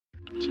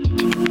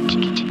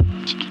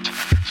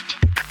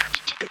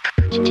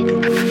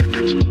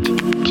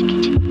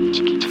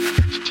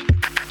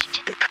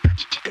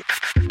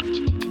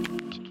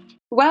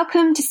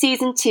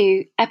Season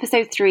 2,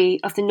 Episode 3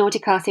 of the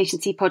Nordic Art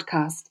Agency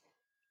podcast,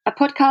 a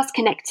podcast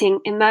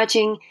connecting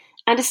emerging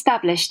and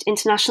established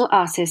international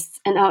artists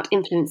and art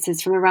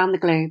influencers from around the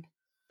globe.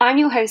 I'm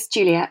your host,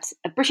 Juliet,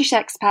 a British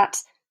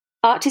expat,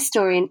 art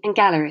historian and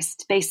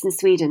gallerist based in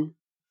Sweden.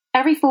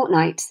 Every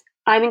fortnight,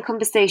 I'm in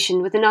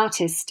conversation with an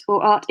artist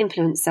or art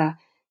influencer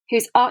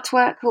whose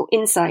artwork or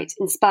insight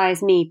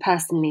inspires me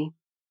personally.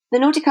 The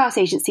Nordic Art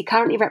Agency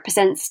currently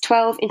represents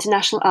 12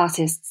 international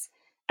artists,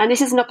 and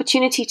this is an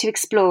opportunity to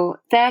explore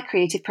their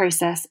creative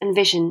process and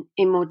vision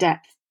in more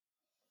depth.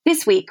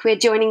 This week, we're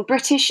joining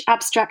British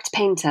abstract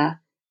painter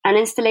and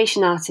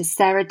installation artist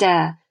Sarah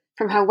Dare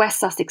from her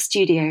West Sussex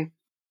studio.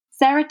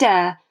 Sarah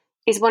Dare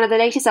is one of the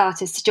latest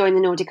artists to join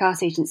the Nordic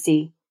Art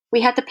Agency.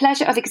 We had the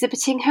pleasure of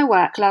exhibiting her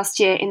work last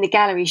year in the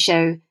gallery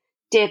show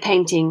Dear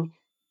Painting,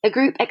 a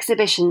group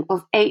exhibition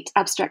of 8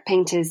 abstract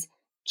painters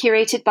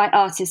curated by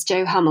artist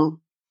Joe Hummel.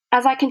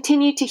 As I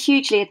continued to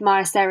hugely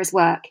admire Sarah's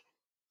work,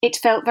 it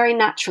felt very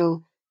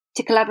natural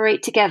to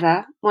collaborate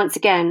together, once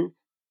again,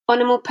 on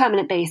a more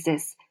permanent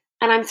basis,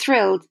 and I'm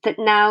thrilled that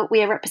now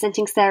we are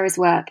representing Sarah's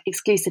work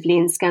exclusively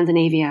in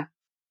Scandinavia.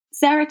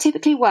 Sarah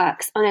typically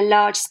works on a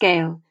large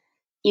scale,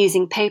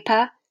 using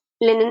paper,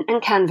 linen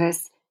and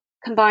canvas,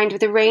 combined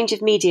with a range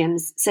of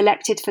mediums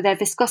selected for their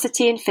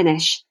viscosity and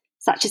finish,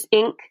 such as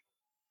ink,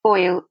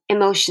 oil,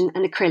 emulsion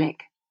and acrylic.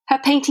 Her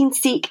paintings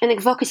seek an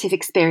evocative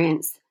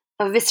experience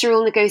of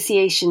visceral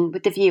negotiation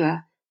with the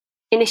viewer,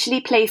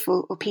 initially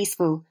playful or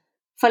peaceful,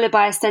 followed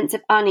by a sense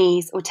of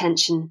unease or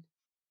tension.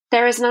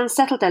 There is an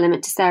unsettled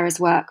element to Sarah's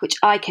work which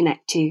I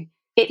connect to.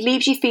 It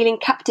leaves you feeling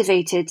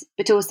captivated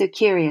but also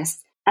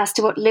curious as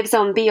to what lives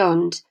on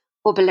beyond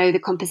or below the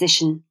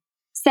composition.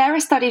 Sarah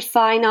studied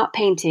fine art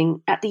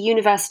painting at the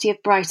University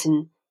of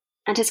Brighton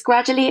and has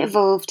gradually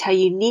evolved her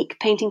unique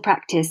painting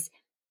practice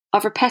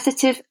of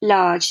repetitive,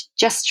 large,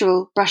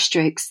 gestural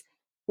brushstrokes,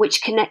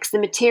 which connects the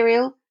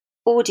material,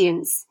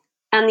 audience,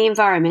 and the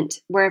environment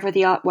wherever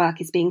the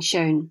artwork is being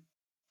shown.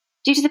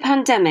 Due to the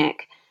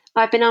pandemic,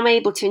 I've been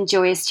unable to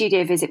enjoy a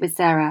studio visit with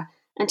Sarah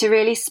and to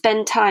really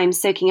spend time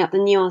soaking up the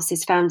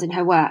nuances found in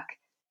her work.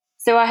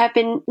 So I have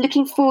been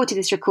looking forward to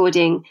this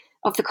recording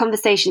of the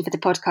conversation for the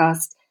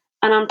podcast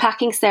and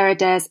unpacking Sarah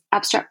Dare's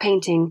abstract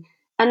painting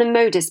and the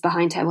modus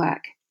behind her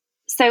work.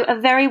 So a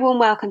very warm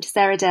welcome to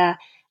Sarah Dare,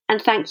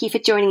 and thank you for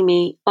joining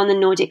me on the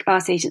Nordic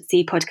Art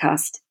Agency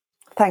podcast.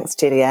 Thanks,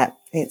 Juliet.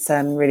 It's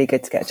really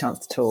good to get a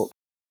chance to talk.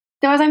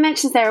 So as I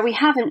mentioned, Sarah, we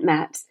haven't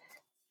met,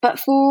 but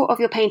 4 of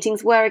your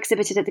paintings were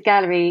exhibited at the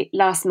gallery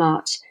last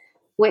March,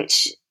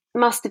 which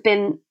must have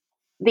been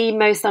the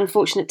most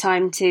unfortunate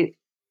time to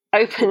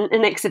open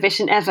an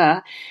exhibition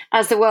ever,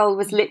 as the world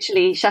was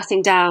literally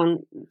shutting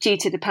down due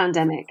to the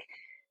pandemic.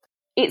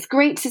 It's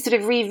great to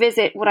sort of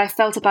revisit what I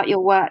felt about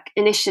your work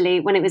initially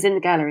when it was in the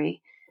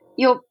gallery.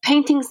 Your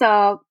paintings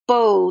are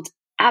bold,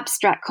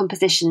 abstract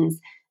compositions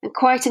and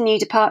quite a new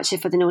departure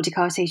for the Nordic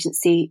Art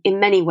Agency in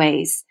many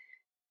ways.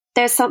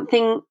 There's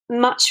something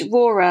much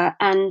rawer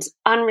and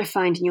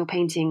unrefined in your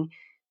painting,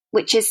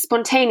 which is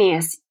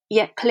spontaneous,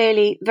 yet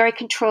clearly very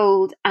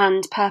controlled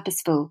and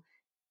purposeful.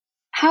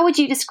 How would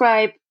you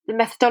describe the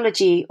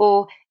methodology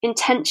or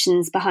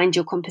intentions behind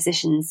your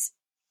compositions?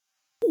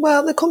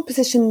 Well, the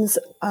compositions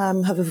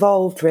have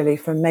evolved really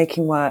from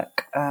making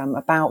work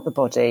about the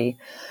body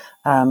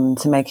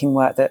to making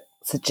work that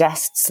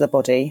suggests the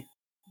body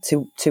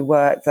to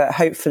work that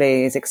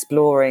hopefully is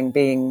exploring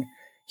being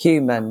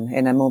human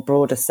in a more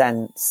broader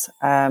sense.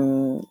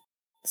 So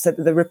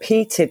the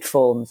repeated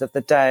forms of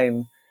the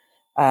dome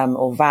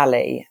or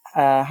valley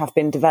have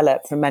been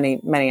developed from many,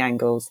 many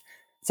angles.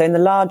 So in the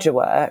larger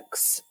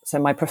works, so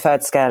my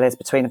preferred scale is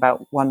between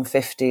about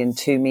 150 and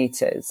 2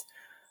 meters.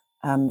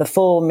 The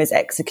form is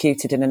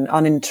executed in an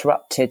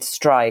uninterrupted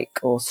strike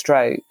or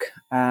stroke,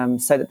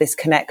 so that this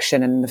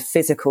connection and the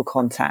physical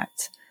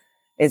contact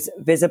is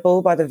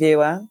visible by the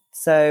viewer.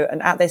 So,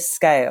 and at this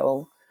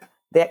scale,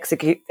 the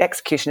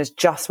execution is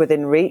just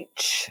within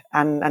reach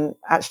and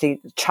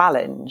actually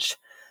challenge.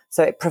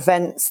 So it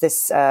prevents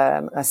this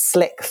a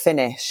slick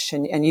finish,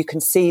 and you can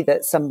see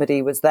that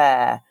somebody was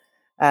there,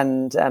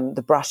 and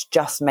the brush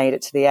just made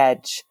it to the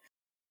edge.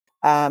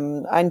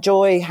 I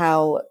enjoy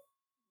how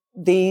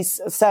these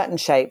certain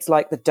shapes,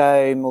 like the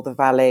dome or the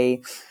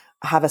valley,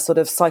 have a sort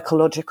of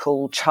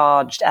psychological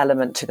charged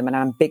element to them and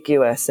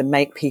ambiguous and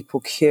make people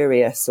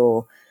curious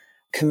or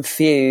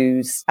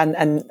confused.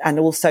 And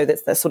also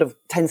that sort of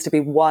tends to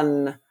be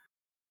one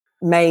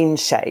main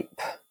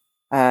shape,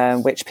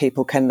 which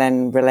people can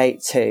then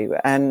relate to.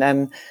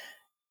 And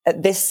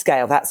at this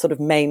scale, that sort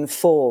of main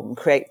form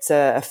creates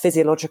a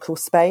physiological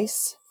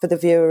space for the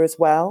viewer as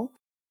well.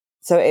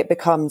 So it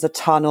becomes a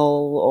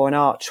tunnel or an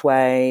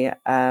archway,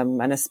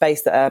 and a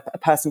space that a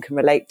person can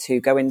relate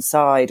to, go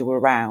inside or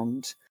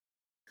around.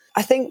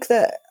 I think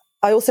that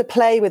I also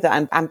play with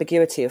the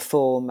ambiguity of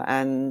form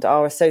and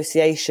our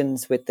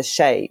associations with the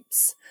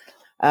shapes.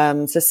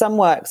 So some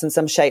works and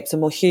some shapes are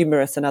more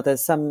humorous than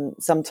others.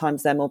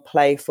 Sometimes they're more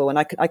playful, and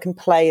I can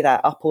play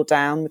that up or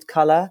down with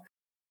colour.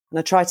 And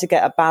I try to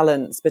get a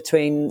balance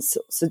between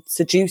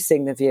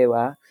seducing the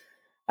viewer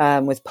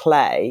with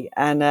play,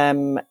 and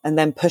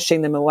then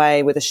pushing them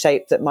away with a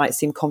shape that might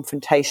seem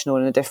confrontational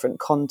in a different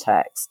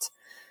context.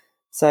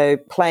 So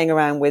playing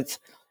around with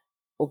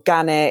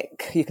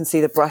organic, you can see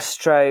the brush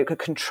stroke, a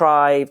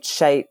contrived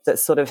shape that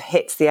sort of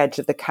hits the edge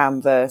of the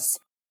canvas,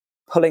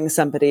 pulling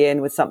somebody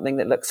in with something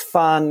that looks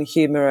fun,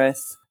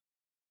 humorous,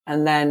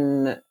 and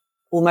then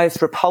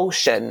almost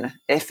repulsion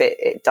if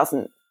it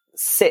doesn't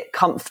sit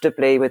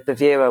comfortably with the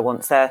viewer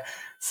once they're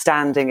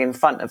standing in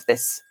front of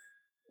this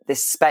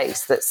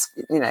space that's,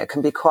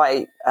 can be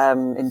quite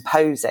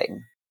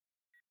imposing.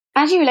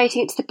 As you're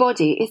relating it to the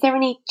body, is there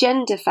any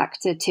gender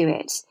factor to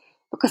it?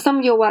 Because some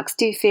of your works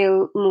do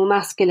feel more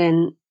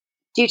masculine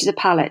due to the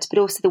palette, but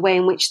also the way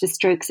in which the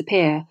strokes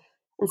appear.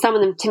 And some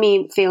of them, to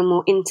me, feel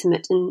more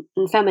intimate and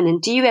feminine.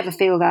 Do you ever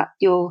feel that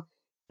you're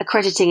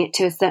accrediting it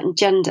to a certain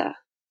gender?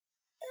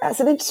 That's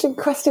an interesting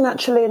question,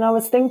 actually. And I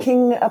was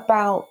thinking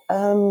about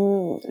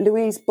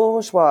Louise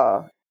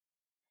Bourgeois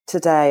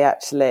today,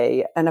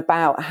 actually, and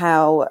about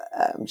how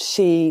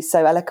she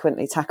so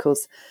eloquently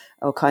tackles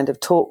or kind of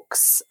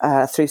talks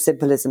through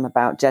symbolism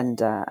about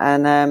gender.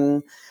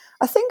 And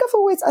I think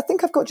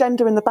I've got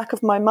gender in the back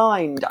of my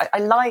mind. I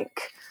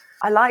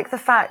like the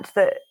fact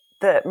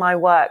that my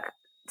work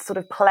sort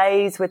of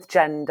plays with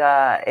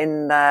gender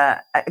in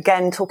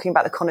again, talking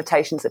about the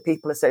connotations that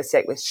people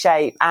associate with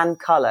shape and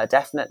colour,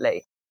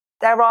 definitely.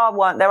 There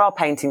are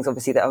paintings,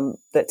 obviously,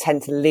 that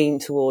tend to lean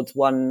towards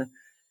one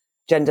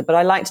gender, but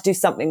I like to do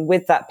something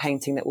with that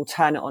painting that will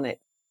turn it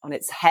on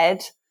its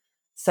head,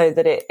 so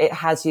that it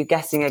has you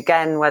guessing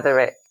again whether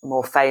it's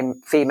more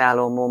female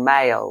or more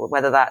male,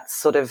 whether that's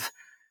sort of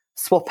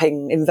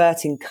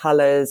inverting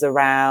colours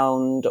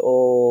around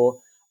or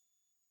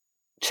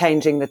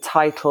changing the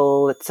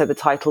title so the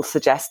title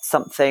suggests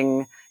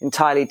something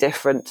entirely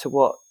different to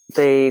what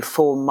the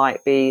form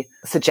might be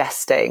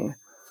suggesting.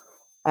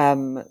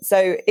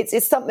 So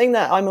it's something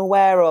that I'm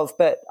aware of,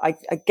 but I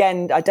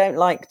don't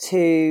like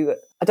to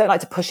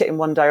push it in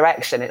one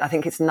direction. I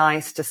think it's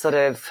nice to sort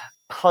of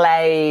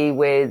play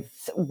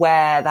with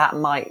where that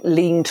might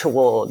lean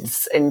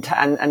towards and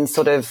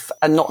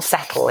not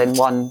settle in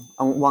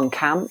one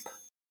camp.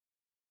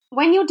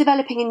 When you're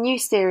developing a new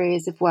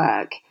series of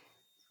work,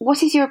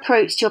 what is your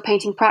approach to your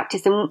painting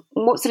practice, and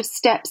what sort of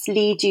steps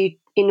lead you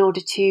in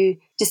order to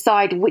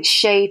decide which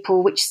shape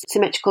or which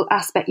symmetrical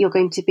aspect you're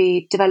going to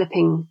be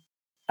developing?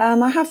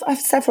 I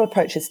have several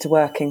approaches to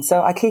working.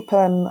 So I keep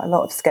a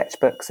lot of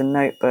sketchbooks and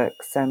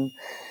notebooks.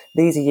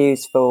 These are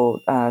used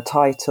for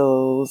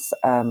titles,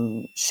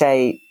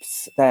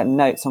 shapes,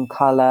 notes on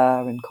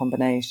colour and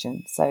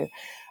combinations. So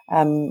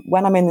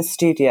when I'm in the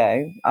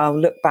studio, I'll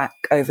look back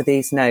over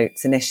these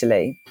notes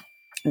initially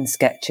and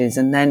sketches,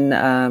 and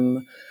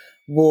then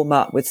warm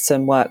up with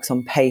some works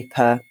on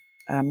paper.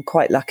 I'm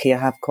quite lucky I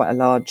have quite a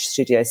large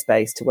studio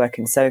space to work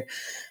in, so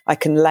I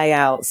can lay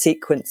out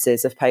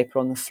sequences of paper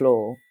on the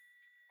floor.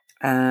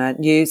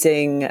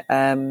 Using,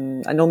 I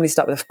normally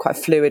start with quite a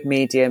fluid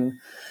medium,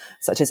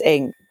 such as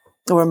ink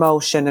or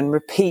emulsion, and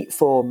repeat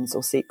forms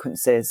or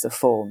sequences of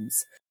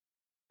forms,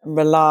 and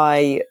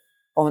rely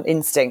on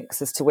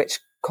instincts as to which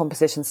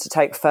compositions to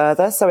take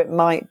further. So it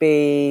might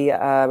be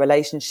a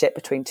relationship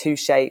between two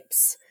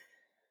shapes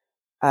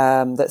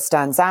that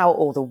stands out,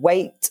 or the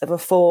weight of a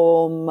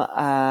form,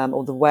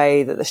 or the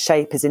way that the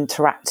shape is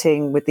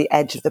interacting with the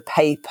edge of the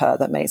paper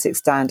that makes it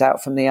stand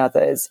out from the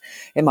others.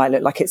 It might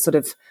look like it's sort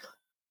of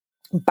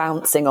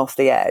bouncing off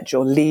the edge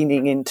or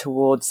leaning in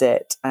towards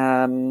it.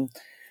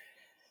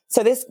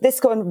 So this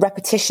kind of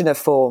repetition of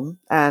form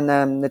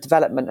and the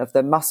development of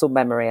the muscle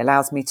memory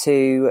allows me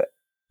to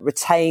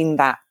retain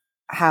that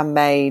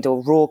handmade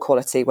or raw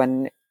quality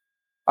when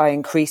I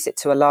increase it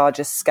to a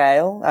larger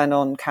scale and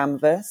on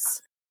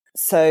canvas,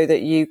 so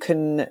that you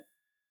can,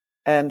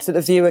 so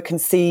the viewer can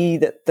see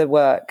that the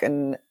work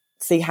and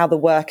see how the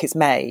work is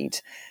made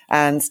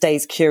and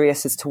stays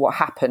curious as to what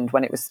happened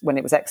when it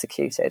was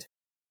executed.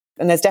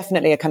 And there's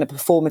definitely a kind of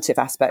performative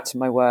aspect to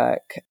my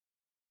work.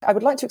 I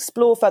would like to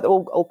explore further,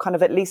 or kind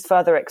of at least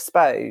further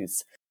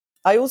expose.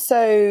 I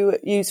also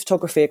use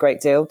photography a great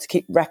deal to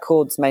keep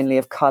records mainly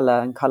of colour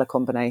and colour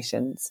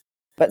combinations.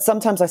 But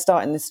sometimes I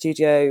start in the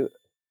studio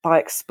by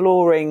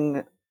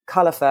exploring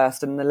colour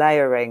first and the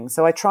layering.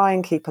 So I try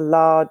and keep a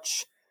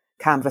large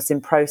canvas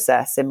in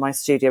process in my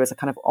studio as a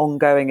kind of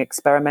ongoing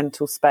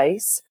experimental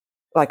space,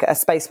 like a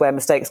space where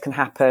mistakes can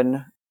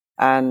happen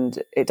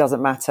and it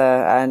doesn't matter.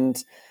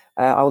 And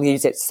I'll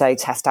use it to, say,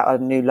 test out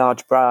a new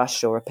large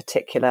brush or a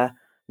particular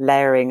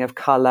layering of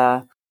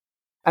colour,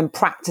 and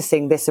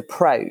practicing this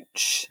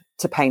approach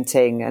to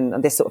painting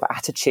and this sort of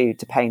attitude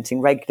to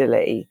painting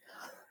regularly,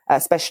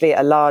 especially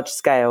at a large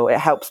scale. It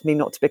helps me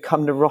not to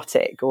become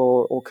neurotic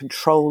or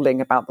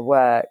controlling about the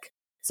work.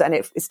 So, and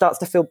it starts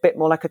to feel a bit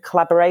more like a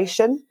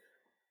collaboration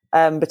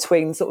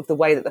between sort of the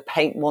way that the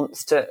paint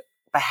wants to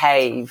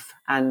behave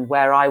and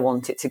where I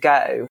want it to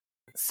go,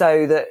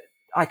 so that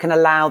I can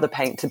allow the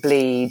paint to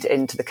bleed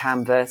into the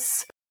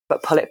canvas,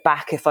 but pull it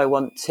back if I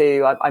want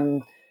to.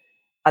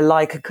 I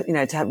like,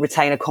 to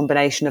retain a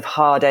combination of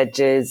hard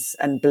edges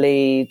and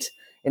bleed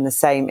in the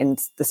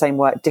same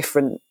work,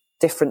 different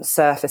different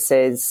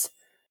surfaces.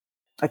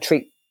 I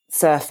treat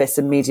surface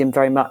and medium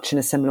very much in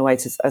a similar way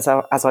to, as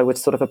I would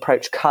sort of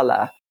approach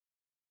colour.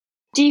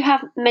 Do you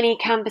have many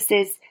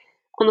canvases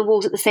on the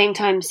walls at the same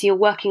time, so you're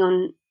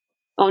working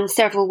on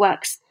several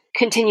works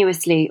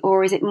continuously,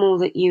 or is it more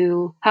that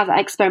you have that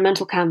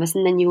experimental canvas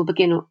and then you will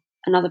begin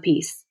another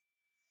piece?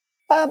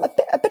 A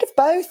bit of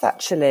both,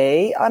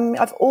 actually.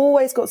 I've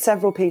always got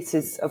several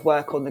pieces of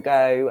work on the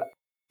go,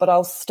 but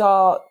I'll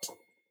start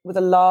with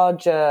a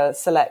larger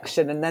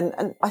selection,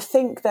 and I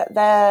think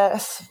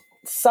that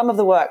some of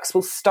the works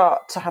will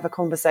start to have a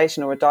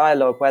conversation or a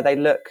dialogue where they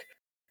look,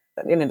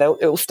 it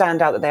will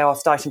stand out that they are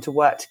starting to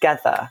work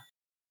together.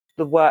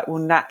 The work will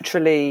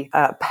naturally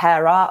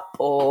pair up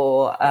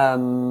or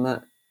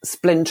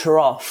splinter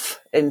off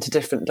into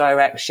different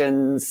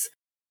directions.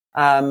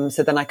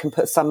 So then I can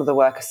put some of the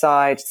work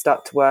aside,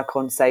 start to work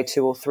on, say,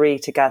 2 or 3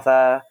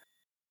 together.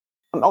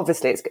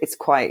 Obviously, it's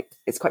quite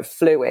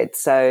fluid.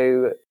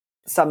 So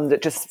some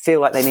that just feel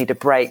like they need a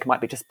break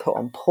might be just put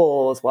on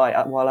pause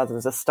while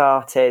others are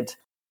started.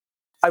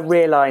 I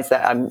realise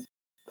that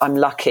I'm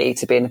lucky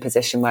to be in a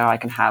position where I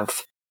can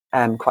have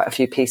quite a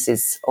few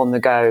pieces on the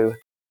go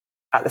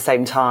at the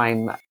same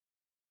time.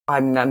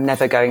 I'm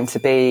never going to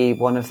be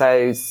one of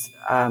those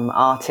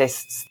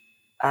artists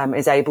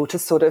is able to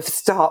sort of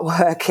start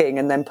working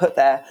and then put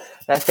their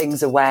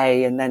things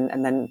away and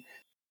then.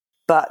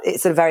 But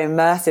it's a very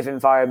immersive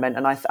environment,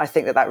 and I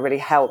think that really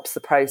helps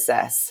the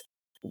process.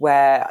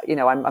 Where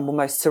I'm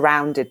almost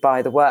surrounded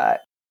by the work,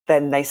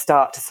 then they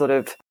start to sort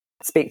of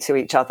speak to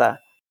each other.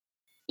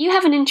 You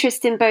have an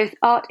interest in both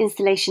art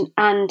installation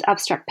and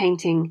abstract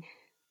painting.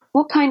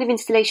 What kind of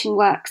installation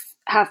works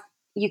have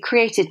you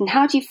created, and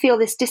how do you feel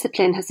this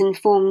discipline has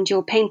informed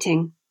your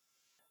painting?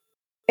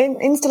 In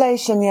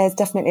installation, is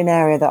definitely an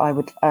area that I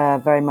would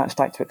very much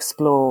like to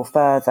explore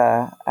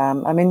further.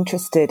 I'm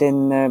interested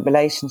in the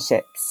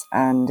relationships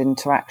and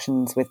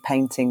interactions with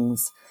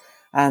paintings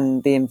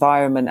and the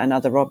environment and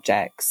other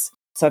objects.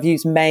 So I've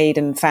used made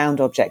and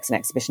found objects in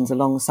exhibitions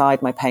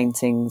alongside my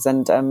paintings,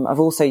 and I've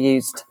also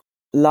used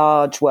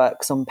large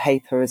works on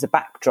paper as a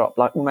backdrop,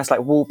 almost like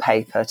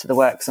wallpaper to the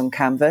works on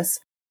canvas.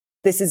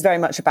 This is very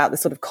much about the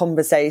sort of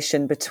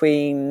conversation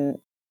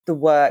between the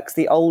works,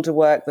 the older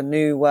work, the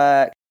new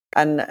work,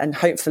 and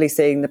hopefully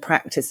seeing the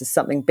practice as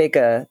something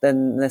bigger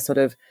than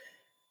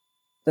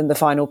the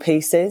final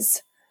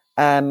pieces.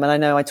 And I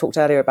know I talked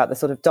earlier about the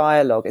sort of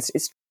dialogue.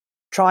 It's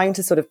trying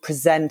to sort of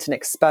present and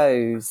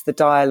expose the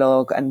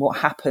dialogue and what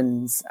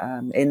happens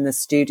in the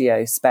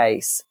studio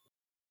space.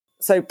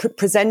 So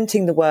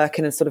presenting the work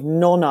in a sort of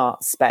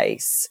non-art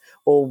space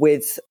or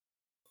with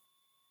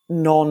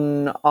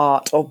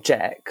non-art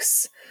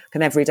objects,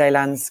 an everyday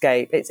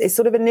landscape. It's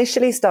sort of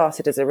initially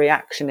started as a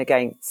reaction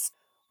against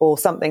or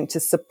something to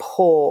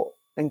support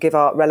and give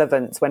art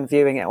relevance when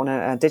viewing it on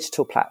a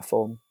digital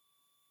platform.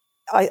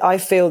 I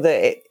feel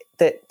that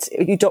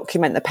you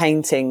document the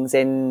paintings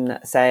in,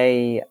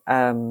 say,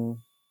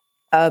 urban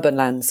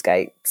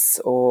landscapes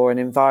or an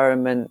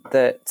environment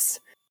that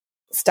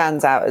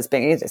stands out as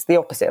being, it's the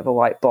opposite of a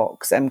white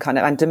box and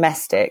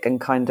domestic and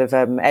kind of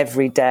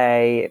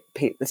everyday,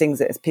 the things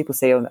that people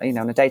see on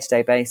a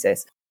day-to-day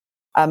basis,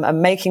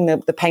 and making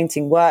the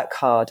painting work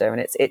harder.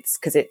 And it's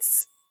because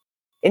it's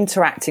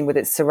interacting with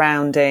its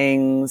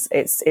surroundings.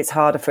 It's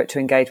harder for it to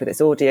engage with its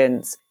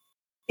audience.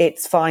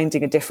 It's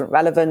finding a different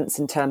relevance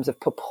in terms of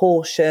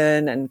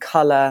proportion and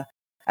colour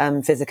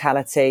and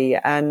physicality.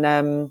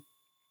 And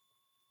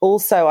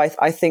also,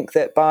 I think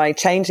that by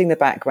changing the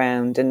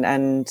background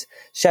and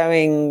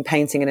showing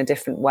painting in a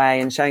different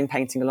way and showing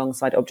painting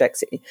alongside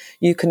objects,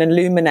 you can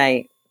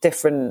illuminate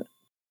different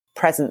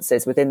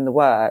presences within the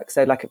work.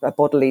 So like a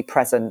bodily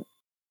presence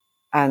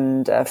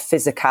and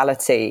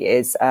physicality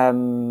is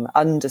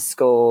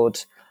underscored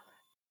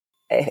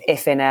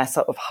if in a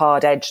sort of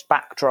hard-edged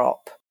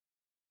backdrop.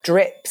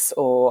 Drips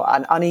or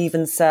an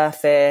uneven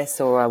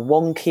surface or a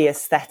wonky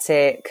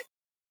aesthetic,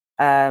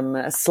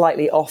 a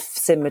slightly off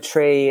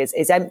symmetry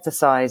is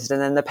emphasized,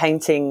 and then the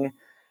painting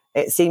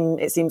it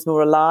seems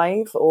more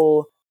alive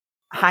or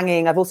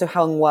hanging. I've also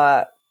hung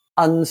work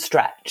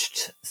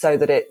unstretched so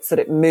that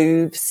it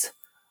moves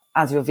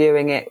as you're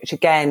viewing it, which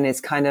again is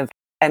kind of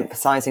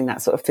emphasizing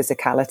that sort of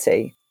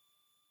physicality.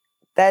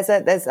 There's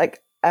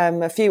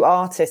a few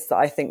artists that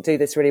I think do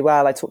this really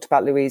well. I talked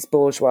about Louise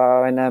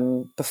Bourgeois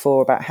and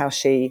before about how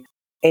she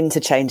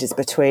interchanges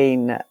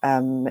between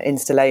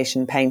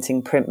installation,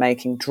 painting,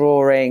 printmaking,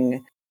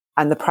 drawing,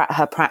 and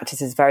her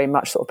practice is very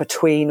much sort of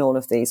between all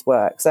of these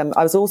works. I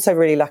was also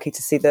really lucky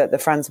to see the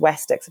Franz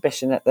West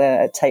exhibition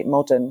at Tate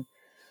Modern.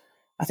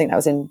 I think that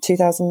was in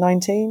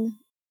 2019.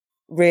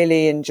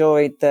 Really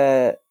enjoyed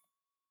the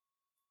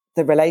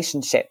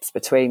relationships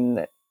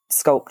between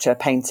sculpture,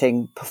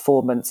 painting,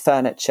 performance,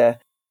 furniture.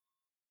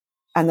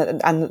 And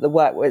that the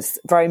work was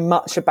very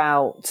much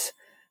about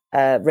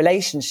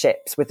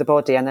relationships with the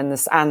body, and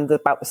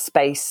about the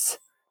space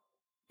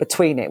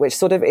between it, which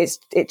sort of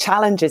it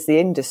challenges the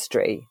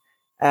industry.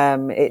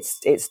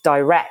 It's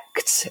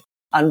direct,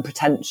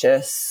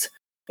 unpretentious,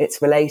 it's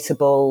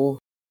relatable,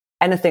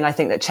 anything I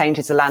think that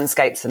changes the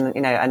landscapes and,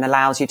 and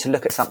allows you to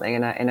look at something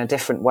in a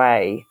different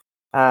way,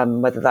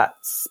 whether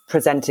that's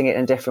presenting it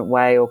in a different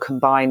way or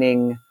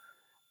combining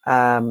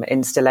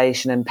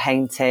installation and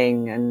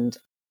painting and,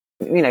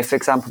 for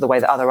example, the way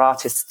that other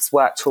artists'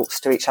 work talks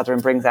to each other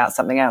and brings out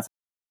something else.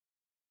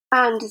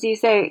 And as you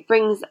say, it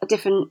brings a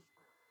different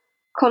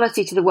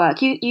quality to the work.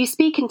 You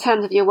speak in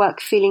terms of your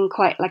work feeling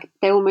quite like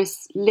they're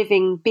almost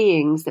living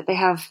beings, that they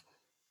have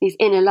these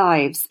inner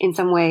lives in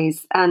some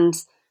ways, and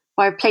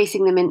by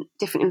placing them in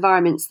different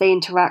environments, they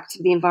interact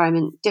with the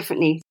environment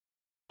differently.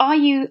 Are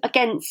you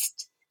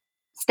against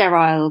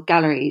sterile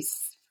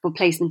galleries for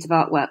placement of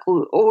artwork,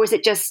 or is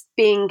it just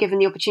being given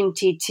the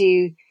opportunity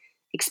to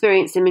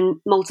experience them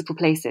in multiple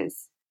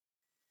places?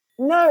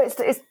 No, it's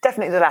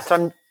definitely the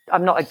latter.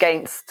 I'm not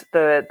against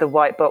the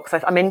white box.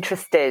 I'm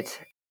interested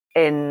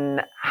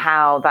in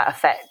how that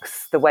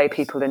affects the way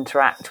people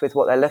interact with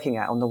what they're looking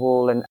at on the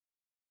wall, and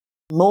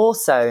more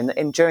so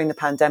during the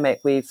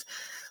pandemic, we've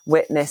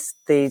witnessed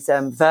these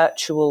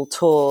virtual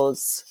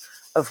tours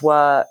of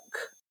work,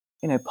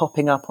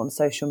 popping up on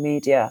social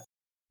media,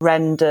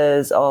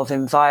 renders of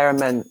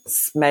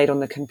environments made on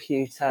the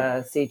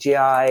computer,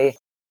 CGI.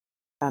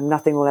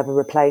 Nothing will ever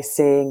replace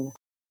seeing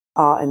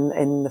art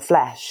in the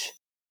flesh.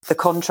 The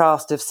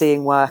contrast of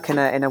seeing work in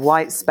a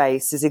white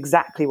space is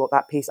exactly what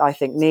that piece, I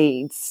think,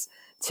 needs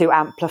to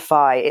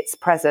amplify its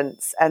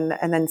presence. And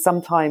then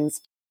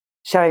sometimes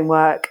showing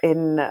work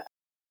in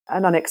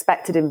an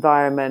unexpected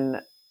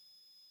environment,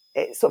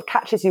 it sort of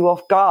catches you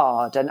off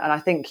guard. And I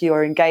think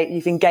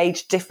you've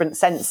engaged different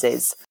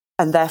senses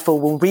and therefore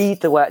will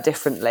read the work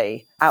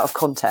differently out of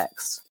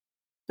context.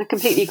 I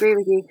completely agree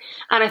with you.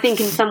 And I think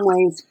in some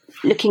ways,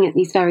 looking at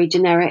these very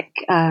generic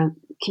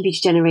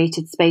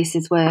computer-generated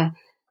spaces where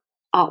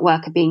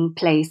artwork are being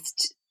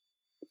placed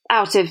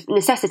out of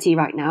necessity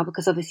right now,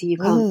 because obviously you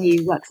can't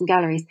view works in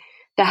galleries,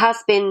 there has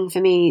been, for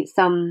me,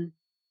 some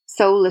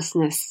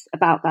soullessness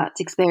about that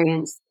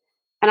experience.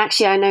 And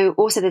actually, I know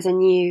also there's a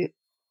new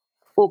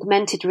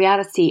augmented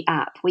reality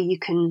app where you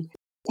can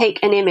take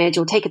an image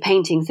or take a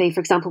painting, say, for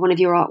example, one of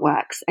your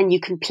artworks, and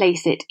you can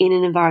place it in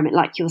an environment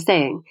like you're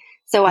saying.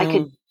 So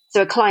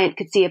so a client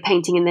could see a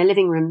painting in their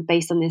living room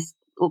based on this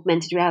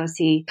augmented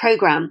reality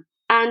program.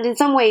 And in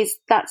some ways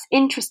that's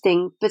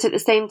interesting, but at the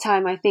same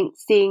time, I think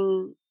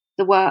seeing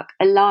the work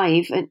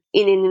alive and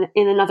in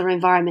another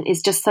environment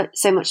is just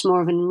so much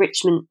more of an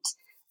enrichment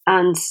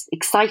and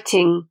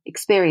exciting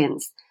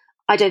experience.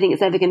 I don't think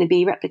it's ever going to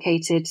be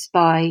replicated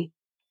by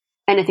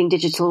anything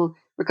digital,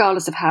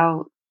 regardless of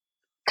how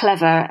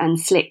clever and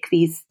slick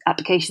these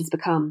applications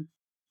become.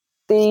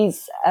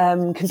 These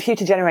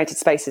computer-generated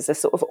spaces are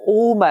sort of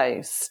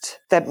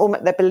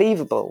they're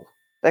believable.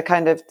 They're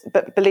kind of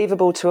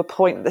believable to a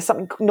point. There's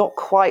something not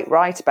quite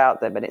right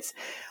about them, and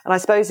I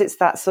suppose it's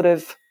that sort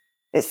of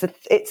it's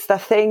the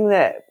thing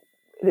that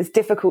it's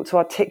difficult to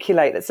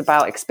articulate. That's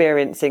about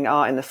experiencing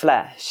art in the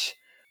flesh.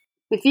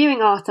 With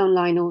viewing art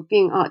online or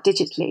viewing art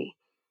digitally,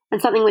 and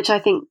something which I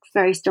think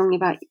very strongly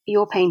about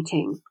your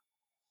painting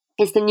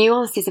is the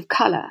nuances of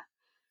colour,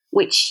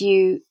 which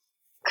you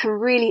can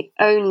really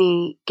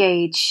only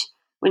gauge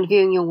when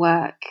viewing your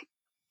work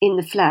in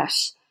the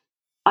flesh.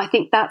 I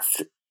think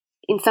that's,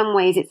 in some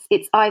ways,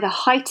 it's either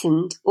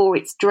heightened or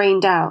it's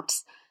drained out.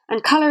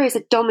 And colour is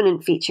a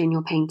dominant feature in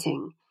your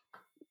painting.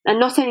 And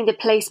not only the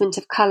placement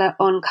of colour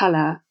on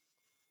colour,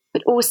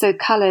 but also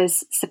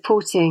colours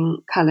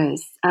supporting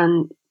colours,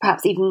 and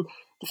perhaps even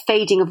the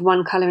fading of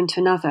one colour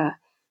into another.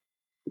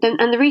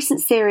 And the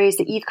recent series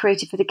that you've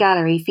created for the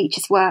gallery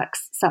features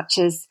works such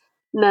as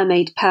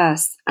Mermaid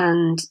Purse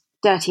and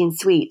Dirty and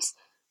Sweet,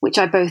 which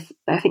I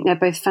think they're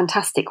both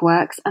fantastic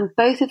works, and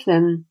both of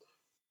them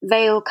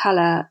veil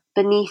colour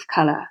beneath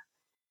colour.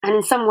 And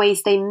in some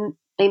ways they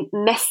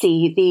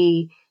messy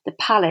the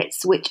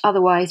palettes, which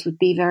otherwise would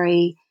be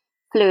very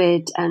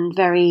fluid and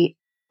very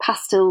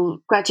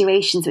pastel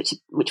graduations,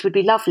 which would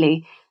be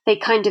lovely. They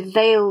kind of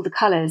veil the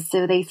colours,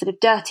 so they sort of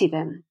dirty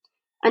them.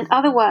 And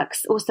other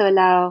works also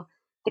allow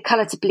the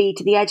colour to bleed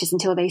to the edges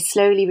until they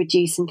slowly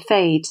reduce and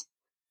fade.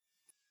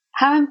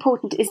 How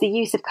important is the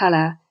use of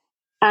colour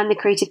and the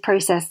creative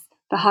process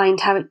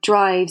behind how it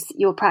drives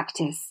your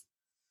practice?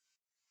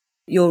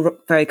 You're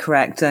very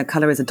correct.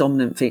 Colour is a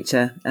dominant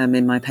feature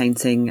in my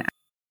painting.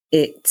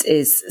 It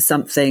is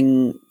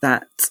something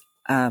that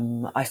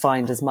I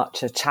find as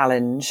much a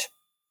challenge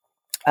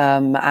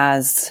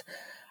as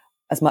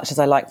much as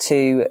I like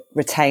to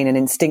retain an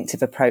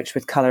instinctive approach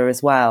with colour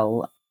as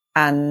well.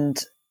 And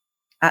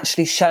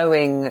actually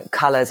showing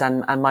colours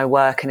and my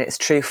work in its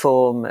true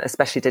form,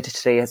 especially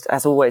digitally,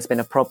 has always been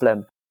a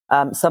problem.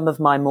 Some of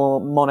my more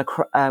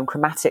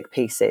monochromatic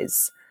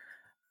pieces,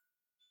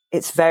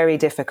 it's very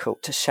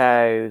difficult to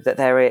show that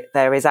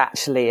there is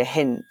actually a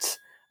hint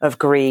of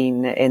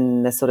green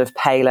in the sort of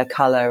paler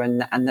colour,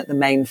 and that the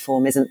main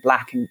form isn't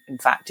black. In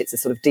fact, it's a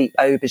sort of deep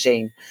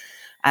aubergine.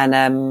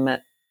 And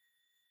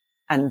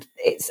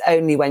it's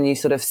only when you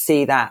sort of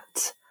see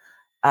that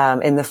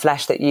in the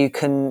flesh that you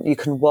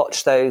can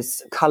watch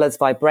those colours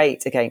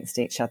vibrate against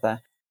each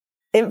other.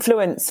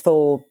 Influence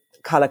for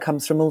colour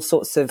comes from all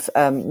sorts of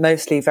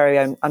mostly very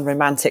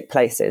unromantic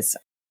places.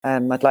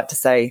 I'd like to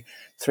say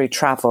through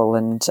travel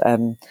and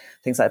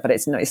things like that, but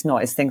it's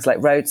not. It's things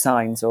like road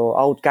signs or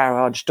old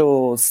garage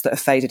doors that have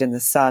faded in the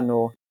sun,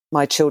 or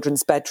my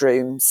children's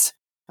bedrooms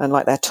and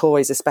like their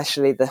toys,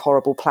 especially the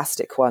horrible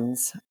plastic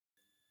ones.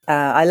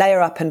 I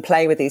layer up and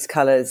play with these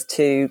colours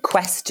to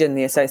question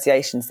the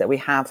associations that we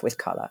have with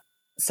colour,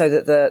 so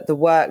that the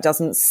work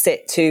doesn't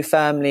sit too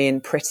firmly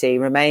in pretty,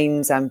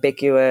 remains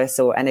ambiguous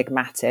or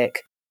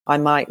enigmatic. I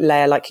might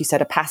layer, like you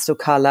said, a pastel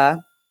colour,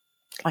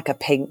 like a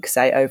pink,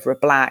 say, over a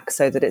black,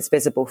 so that it's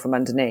visible from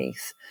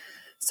underneath.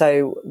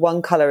 So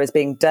one colour is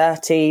being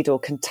dirtied or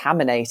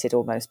contaminated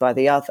almost by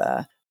the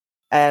other.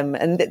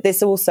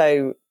 This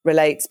also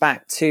relates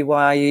back to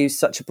why I use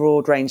such a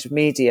broad range of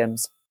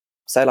mediums.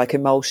 So like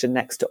emulsion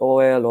next to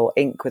oil or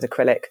ink with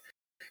acrylic,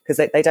 because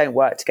they don't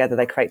work together.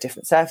 They create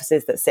different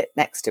surfaces that sit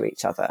next to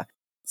each other.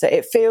 So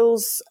it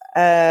feels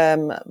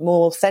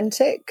more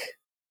authentic.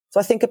 So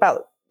I think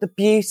about the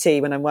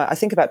beauty when I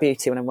think about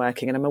beauty when I'm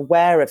working, and I'm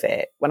aware of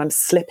it when I'm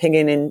slipping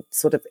in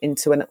sort of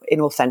into an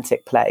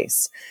inauthentic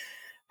place.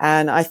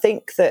 And I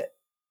think that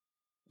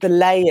the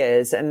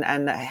layers and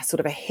sort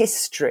of a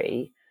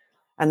history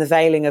and the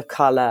veiling of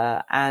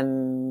colour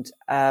and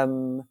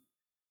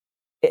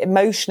it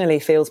emotionally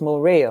feels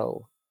more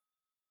real.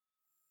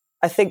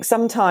 I think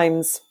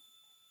sometimes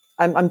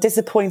I'm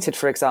disappointed,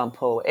 for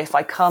example, if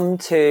I come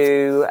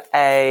to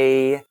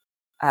a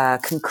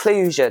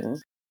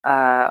conclusion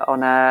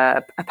on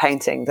a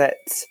painting that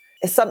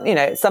is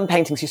some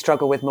paintings you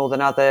struggle with more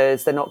than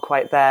others. They're not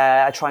quite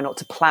there. I try not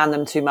to plan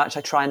them too much.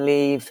 I try and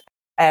leave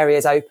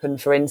areas open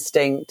for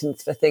instinct and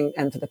for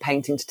the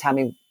painting to tell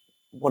me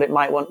what it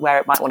might want, where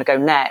it might want to go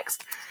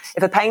next.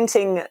 If a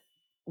painting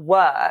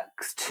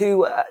works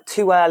too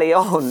early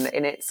on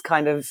in its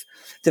kind of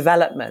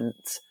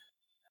development,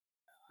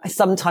 I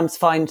sometimes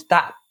find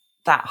that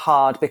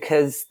hard,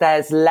 because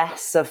there's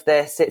less of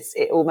this.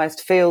 It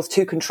almost feels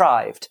too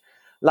contrived,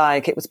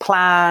 like it was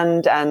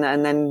planned and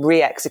then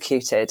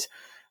re-executed.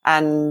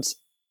 And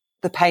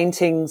the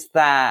paintings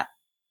that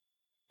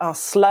are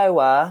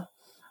slower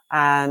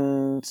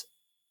and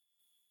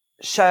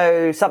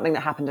show something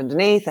that happened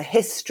underneath, a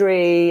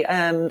history.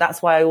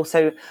 That's why I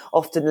also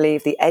often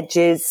leave the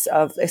edges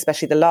of,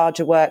 especially the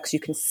larger works. You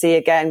can see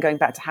again, going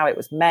back to how it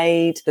was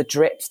made, the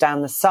drips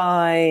down the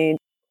side,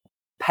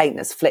 paint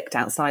that's flicked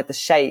outside the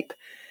shape.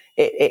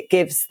 It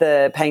gives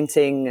the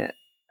painting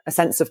a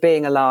sense of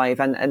being alive,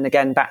 and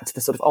again, back to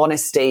the sort of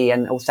honesty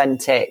and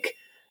authentic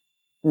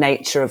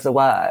nature of the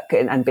work,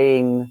 and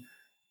being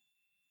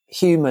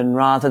human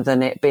rather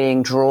than it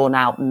being drawn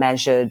out,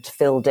 measured,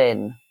 filled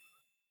in.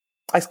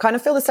 I kind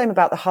of feel the same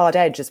about the hard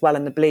edge as well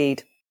and the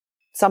bleed.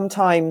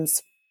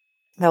 Sometimes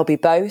there'll be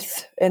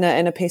both in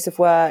a piece of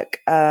work.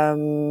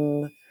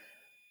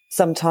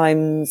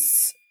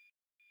 Sometimes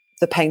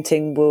the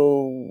painting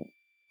will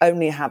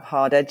only have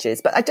hard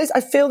edges, but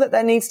I feel that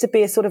there needs to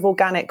be a sort of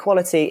organic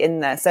quality in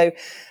there. So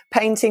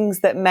paintings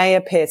that may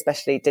appear,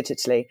 especially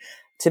digitally,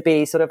 to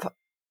be sort of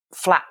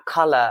flat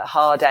color,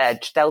 hard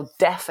edge,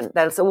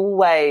 there's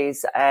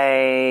always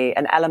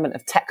an element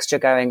of texture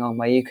going on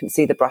where you can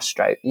see the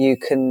brushstroke. You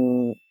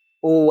can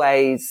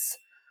always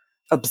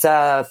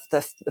observe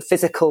the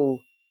physical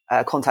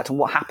contact and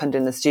what happened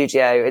in the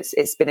studio.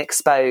 It's been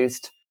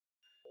exposed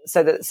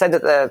so that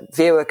the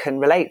viewer can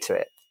relate to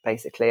it,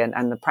 basically,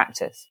 and the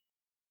practice.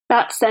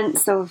 That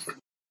sense of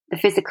the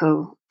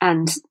physical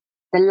and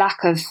the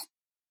lack of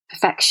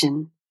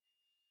perfection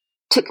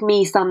took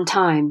me some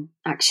time,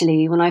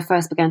 actually, when I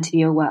first began to view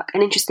your work.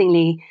 And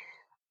interestingly,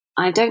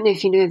 I don't know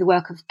if you know the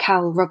work of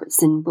Carol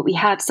Robertson, but we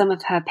had some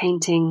of her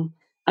painting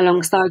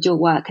alongside your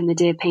work in the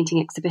Dear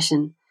Painting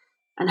exhibition.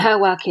 And her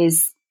work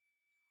is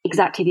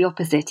exactly the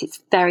opposite.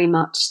 It's very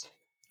much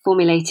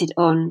formulated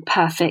on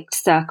perfect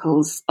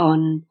circles,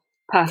 on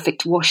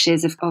perfect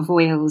washes of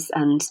oils.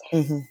 And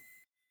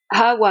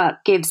her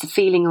work gives a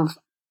feeling of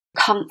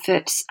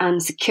comfort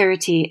and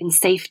security and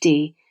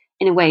safety.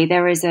 In a way,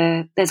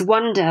 there's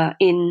wonder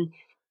in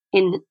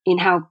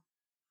how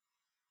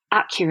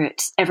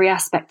accurate every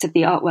aspect of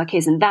the artwork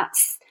is, and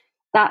that's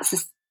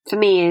for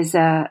me is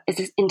an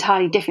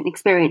entirely different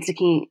experience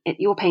looking at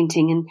your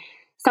painting and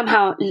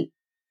somehow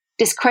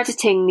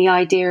discrediting the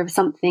idea of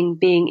something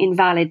being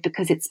invalid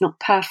because it's not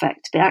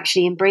perfect, but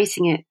actually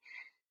embracing it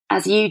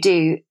as you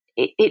do.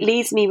 It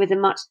leaves me with a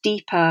much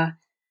deeper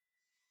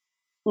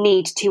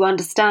need to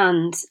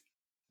understand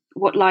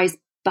what lies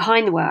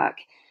behind the work.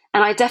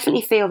 And I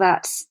definitely feel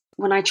that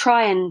when I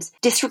try and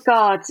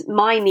disregard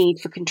my need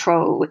for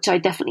control, which I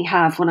definitely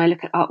have when I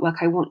look at artwork,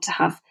 I want to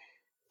have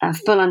a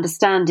full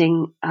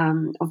understanding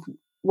of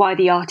why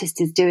the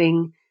artist is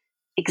doing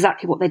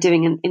exactly what they're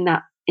doing in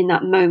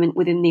that moment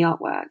within the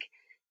artwork.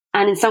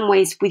 And in some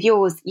ways with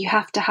yours, you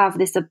have to have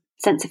this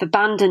sense of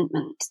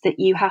abandonment, that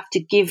you have to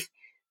give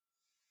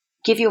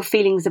your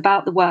feelings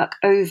about the work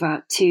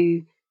over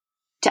to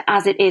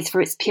as it is for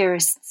its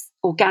purest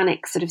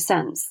organic sort of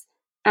sense.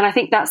 And I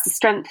think that's the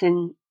strength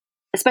in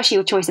especially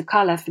your choice of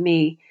colour for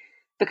me,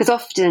 because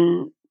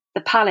often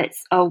the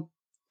palettes are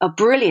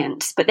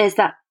brilliant, but there's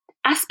that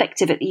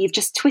aspect of it that you've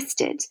just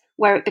twisted,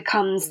 where it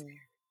becomes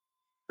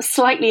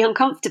slightly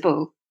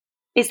uncomfortable.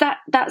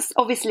 That's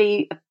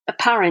obviously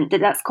apparent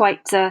that's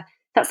quite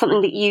that's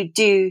something that you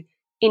do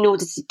in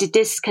order to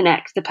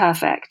disconnect the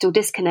perfect or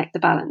disconnect the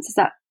balance. Is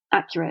that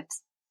accurate?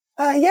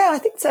 Yeah, I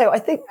think so. I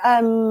think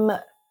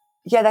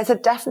there's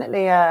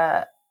definitely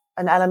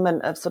an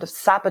element of sort of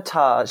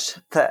sabotage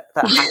that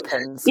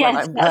happens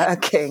yes, when I'm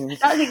working.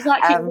 That's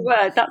exactly the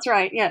word. That's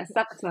right. Yes,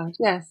 sabotage.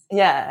 Yes.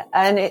 Yeah,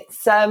 and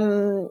it's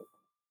and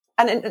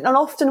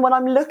often when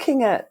I'm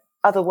looking at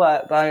other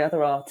work by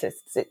other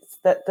artists, it's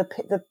that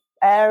the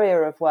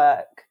area of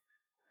work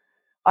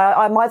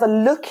I'm either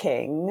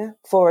looking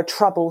for a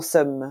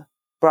troublesome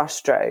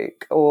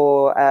brushstroke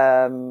or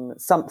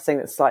something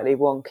that's slightly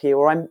wonky,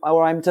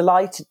 or I'm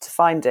delighted to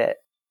find it.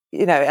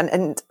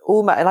 And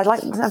almost, and I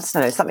don't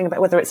know, something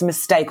about whether it's a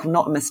mistake or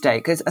not a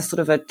mistake. It's a sort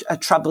of a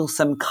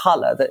troublesome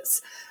colour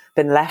that's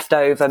been left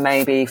over,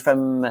 maybe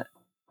from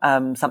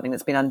something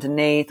that's been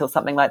underneath or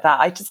something like that.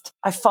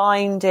 I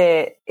find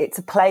it's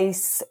a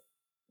place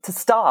to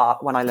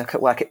start when I look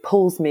at work. It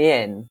pulls me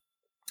in.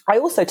 I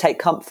also take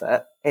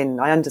comfort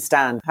I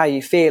understand how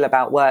you feel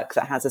about work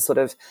that has a sort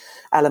of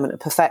element of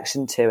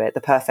perfection to it,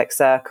 the perfect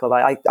circle.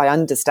 I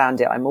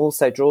understand it. I'm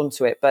also drawn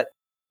to it, but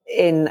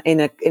in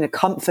a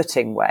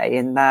comforting way,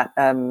 in that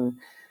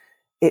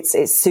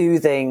it's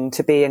soothing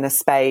to be in a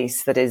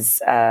space that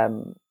is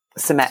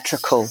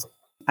symmetrical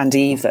and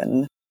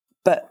even,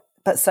 but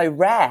so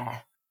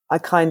rare. I'm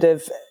trying to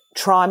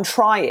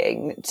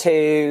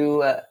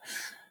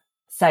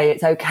say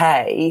it's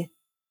okay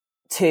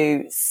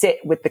to sit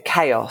with the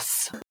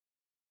chaos.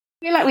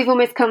 I feel like we've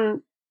almost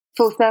come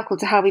full circle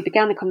to how we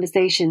began the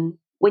conversation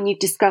when you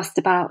discussed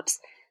about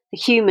the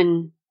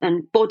human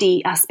and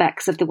body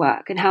aspects of the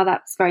work and how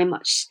that's very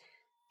much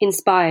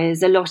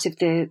inspires a lot of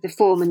the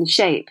form and the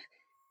shape.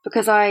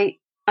 Because I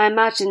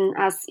imagine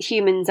as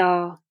humans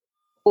are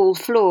all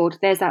flawed,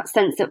 there's that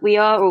sense that we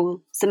are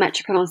all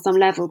symmetrical on some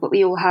level, but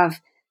we all have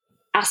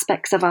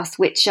aspects of us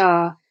which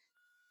are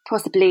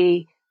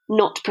possibly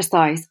not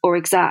precise or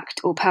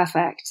exact or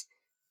perfect.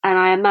 And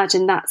I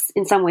imagine that's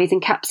in some ways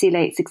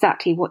encapsulates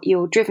exactly what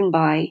you're driven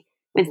by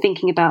when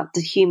thinking about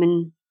the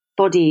human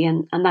body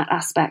and that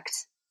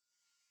aspect.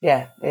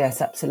 Yeah,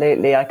 yes,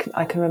 absolutely. I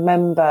can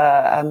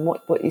remember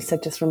what you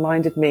said just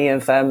reminded me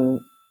of the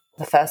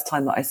first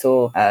time that I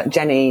saw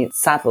Jenny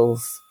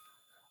Savile's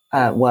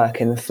work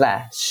in the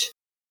flesh.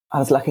 I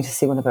was lucky to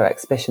see one of her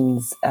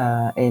exhibitions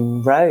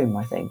in Rome,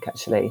 I think,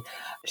 actually.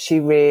 She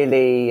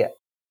really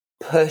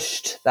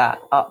pushed that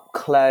up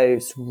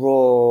close,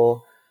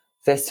 raw,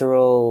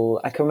 visceral.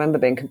 I can remember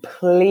being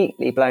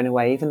completely blown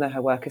away, even though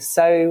her work is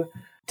so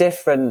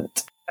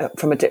different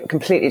from a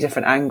completely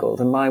different angle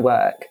than my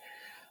work.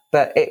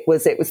 But it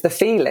was the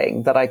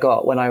feeling that I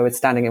got when I was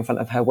standing in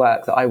front of her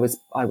work that I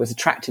was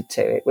attracted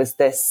to. It was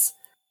this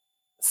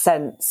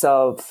sense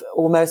of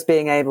almost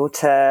being able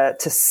to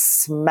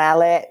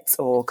smell it,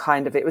 or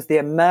kind of, it was the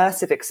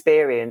immersive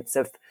experience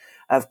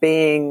of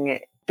being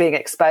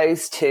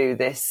exposed to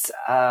this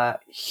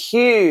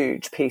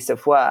huge piece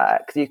of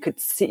work. You could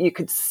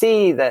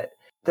see the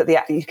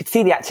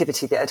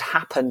activity that had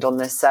happened on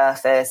this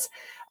surface.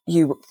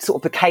 You sort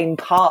of became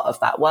part of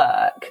that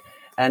work.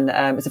 And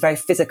it was a very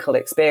physical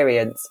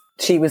experience.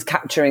 She was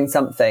capturing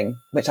something,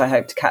 which I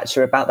hope to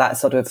capture, about that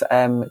sort of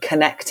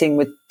connecting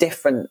with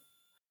different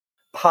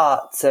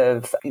parts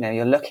of,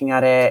 you're looking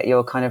at it,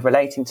 you're kind of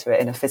relating to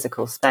it in a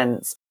physical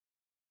sense.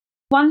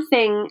 One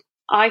thing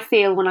I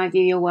feel when I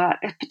view your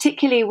work,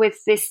 particularly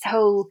with this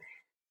whole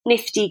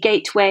nifty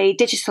gateway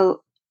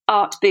digital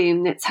art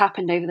boom that's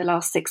happened over the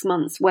last 6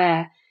 months,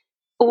 where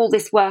all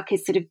this work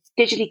is sort of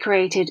digitally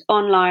created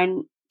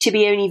online to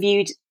be only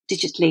viewed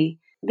digitally.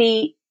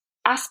 The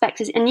aspect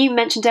is, and you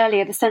mentioned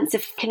earlier, the sense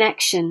of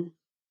connection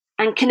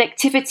and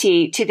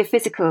connectivity to the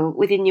physical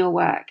within your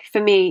work,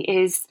 for me,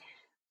 is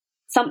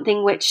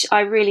something which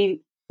I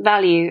really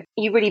value.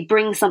 You really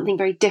bring something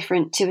very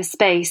different to a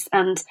space,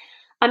 and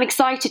I'm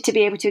excited to be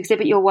able to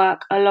exhibit your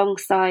work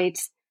alongside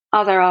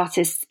other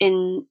artists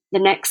in the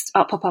next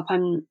Art Pop-Up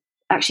I'm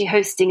actually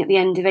hosting at the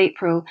end of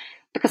April,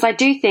 because I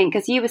do think,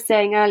 as you were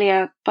saying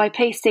earlier, by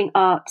placing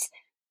art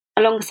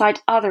alongside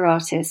other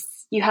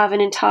artists, you have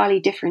an entirely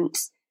different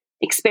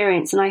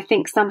experience. And I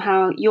think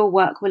somehow your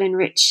work will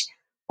enrich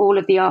all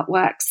of the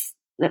artworks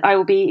that I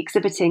will be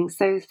exhibiting.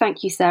 So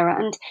thank you,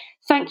 Sarah. And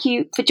thank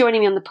you for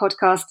joining me on the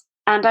podcast.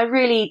 And I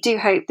really do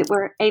hope that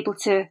we're able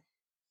to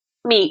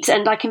meet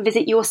and I can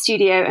visit your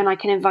studio and I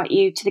can invite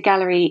you to the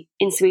gallery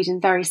in Sweden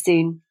very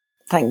soon.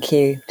 Thank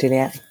you,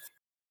 Juliet.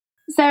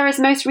 Sarah's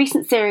most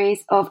recent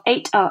series of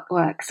 8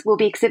 artworks will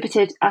be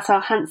exhibited at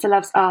our Hansa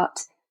Loves Art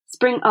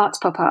Spring Art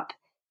Pop-Up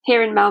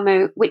here in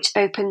Malmö, which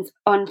opens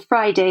on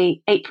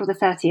Friday, April the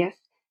 30th,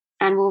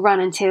 and will run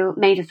until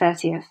May the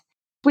 30th.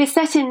 We're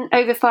set in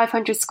over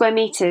 500 square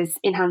metres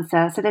in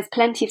Hansa, so there's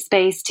plenty of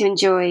space to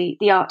enjoy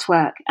the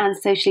artwork and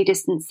socially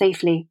distance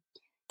safely.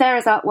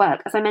 Sarah's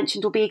artwork, as I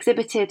mentioned, will be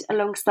exhibited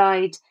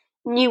alongside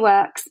new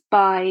works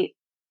by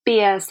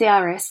Bia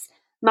Searis,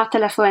 Marta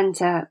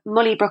Lafuente,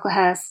 Molly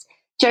Brocklehurst,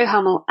 Jo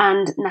Hummel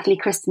and Natalie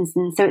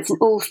Christensen, so it's an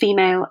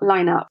all-female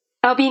lineup.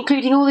 I'll be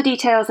including all the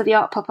details of the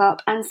art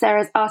pop-up and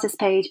Sarah's artist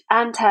page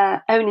and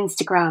her own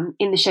Instagram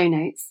in the show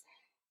notes.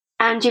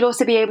 And you'll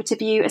also be able to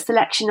view a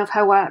selection of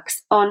her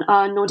works on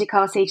our Nordic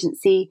Art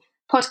Agency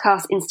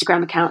podcast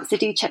Instagram account, so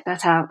do check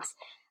that out.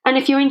 And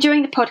if you're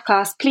enjoying the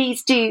podcast,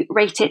 please do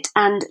rate it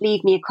and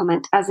leave me a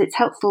comment, as it's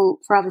helpful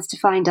for others to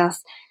find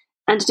us,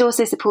 and it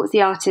also supports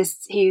the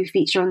artists who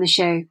feature on the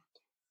show.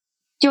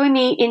 Join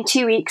me in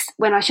 2 weeks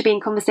when I shall be in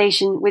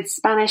conversation with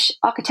Spanish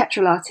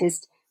architectural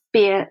artist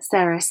Bea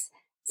Ceres.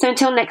 So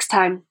until next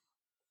time,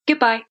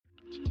 goodbye.